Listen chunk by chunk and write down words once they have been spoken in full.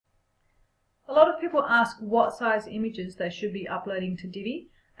A lot of people ask what size images they should be uploading to Divi,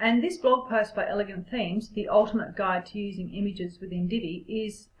 and this blog post by Elegant Themes, the ultimate guide to using images within Divi,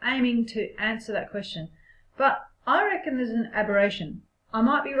 is aiming to answer that question. But I reckon there's an aberration. I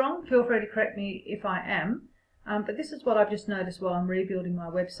might be wrong, feel free to correct me if I am, but this is what I've just noticed while I'm rebuilding my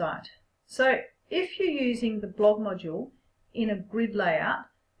website. So if you're using the blog module in a grid layout,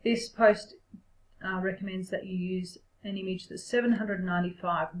 this post recommends that you use an image that's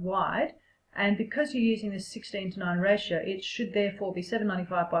 795 wide, and because you're using this 16:9 ratio, it should therefore be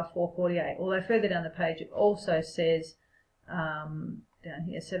 795 by 448, although further down the page it also says down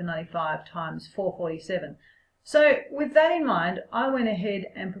here 795 times 447. So with that in mind, I went ahead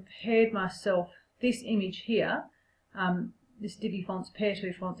and prepared myself this image here, this Divi Fonts Pair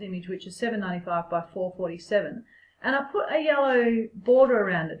 2 Fonts image, which is 795 by 447, and I put a yellow border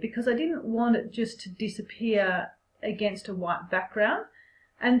around it because I didn't want it just to disappear against a white background.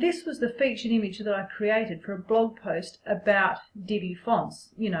 And this was the featured image that I created for a blog post about Divi fonts.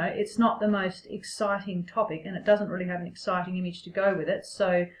 You know, it's not the most exciting topic and it doesn't really have an exciting image to go with it,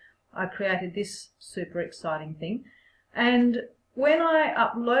 so I created this super exciting thing. And when I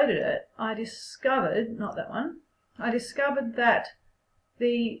uploaded it, I discovered, not that one, I discovered that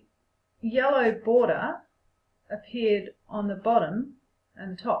the yellow border appeared on the bottom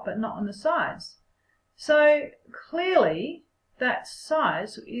and the top, but not on the sides. So clearly that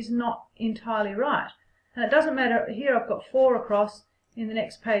size is not entirely right. And it doesn't matter, here I've got 4 across, in the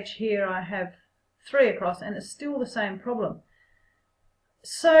next page here I have 3 across, and it's still the same problem.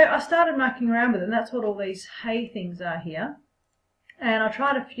 So I started mucking around with it, and that's what all these hay things are here. And I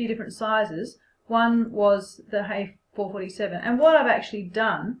tried a few different sizes. One was the hay 447, and what I've actually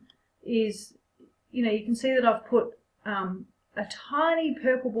done is, you know, you can see that I've put a tiny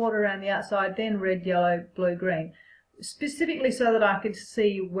purple border around the outside, then red, yellow, blue, green, specifically so that I could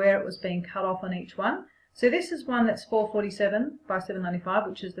see where it was being cut off on each one. So this is one that's 447 by 795,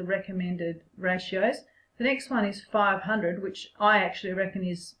 which is the recommended ratios. The next one is 500, which I actually reckon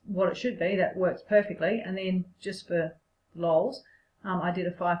is what it should be. That works perfectly. And then just for lols, I did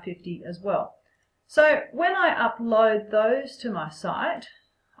a 550 as well. So when I upload those to my site,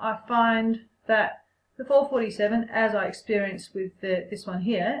 I find that the 447, as I experienced with this one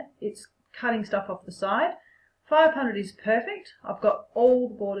here, it's cutting stuff off the side. 500 is perfect. I've got all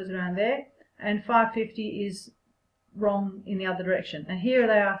the borders around there, and 550 is wrong in the other direction. And here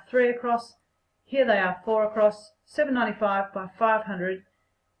they are 3 across, here they are 4 across. 795 by 500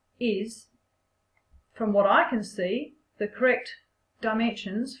 is, from what I can see, the correct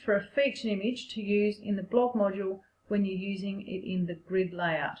dimensions for a featured image to use in the blog module when you're using it in the grid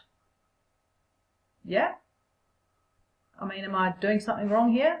layout. Yeah? I mean, am I doing something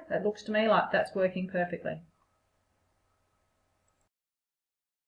wrong here? It looks to me like that's working perfectly.